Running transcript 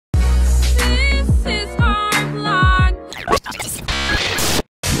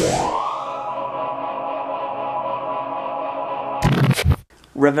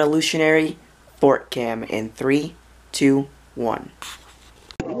revolutionary fort cam in 3, 2, 1.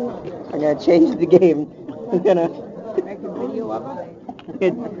 I'm gonna change the game. I'm gonna make a video of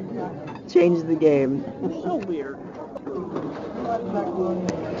it. Change the game. So weird.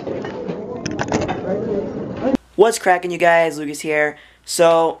 What's cracking, you guys? Lucas here.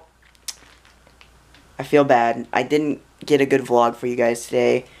 So I feel bad. I didn't get a good vlog for you guys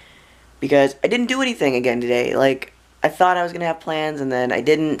today because I didn't do anything again today. Like, I thought I was gonna have plans and then I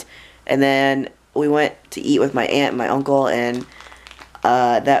didn't. And then we went to eat with my aunt and my uncle, and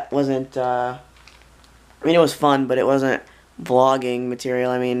that wasn't, I mean, it was fun, but it wasn't vlogging material.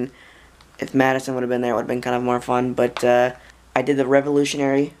 I mean, if Madison would have been there, it would have been kind of more fun. But I did the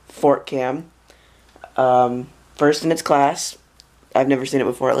revolutionary fort cam, first in its class. I've never seen it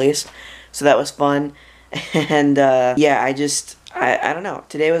before, at least. So that was fun. And yeah, I don't know.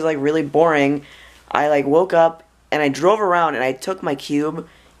 Today was like really boring. I like woke up and I drove around and I took my Cube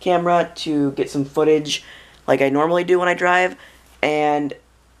camera to get some footage like I normally do when I drive, and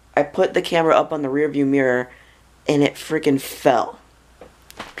I put the camera up on the rear view mirror and it freaking fell.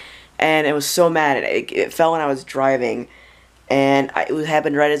 And it was so mad. It fell when I was driving, and it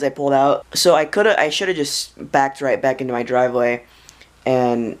happened right as I pulled out. So I should have just backed right back into my driveway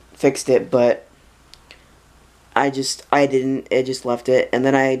and fixed it, but I didn't. I just left it, and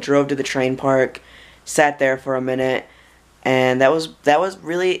then I drove to the train park, sat there for a minute, and that was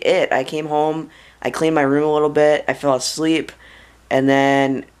really it. I came home, I cleaned my room a little bit, I fell asleep, and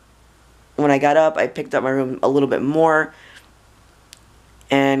then when I got up, I picked up my room a little bit more,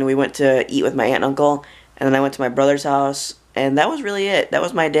 and we went to eat with my aunt and uncle, and then I went to my brother's house, and that was really it. That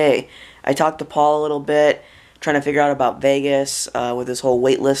was my day. I talked to Paul a little bit, trying to figure out about Vegas with this whole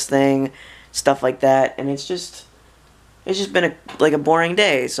waitlist thing, stuff like that, and it's just been like a boring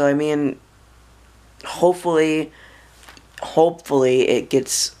day. So I mean, hopefully it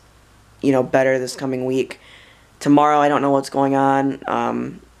gets, you know, better this coming week. Tomorrow I don't know what's going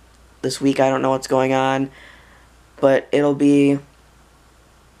on. This week I don't know what's going on, but it'll be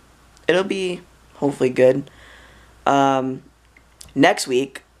hopefully good. Next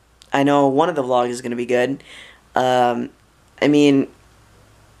week, I know one of the vlogs is going to be good. I mean,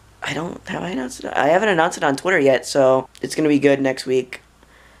 I haven't announced it on Twitter yet, so it's going to be good next week.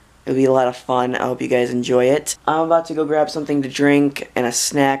 It'll be a lot of fun. I hope you guys enjoy it. I'm about to go grab something to drink and a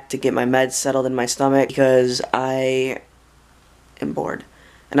snack to get my meds settled in my stomach because I am bored.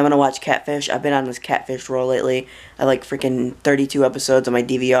 And I'm going to watch Catfish. I've been on this Catfish roll lately. I like freaking 32 episodes on my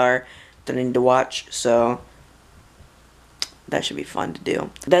DVR that I need to watch, so that should be fun to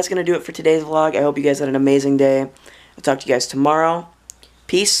do. That's going to do it for today's vlog. I hope you guys had an amazing day. I'll talk to you guys tomorrow.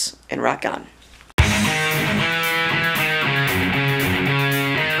 Peace and rock on.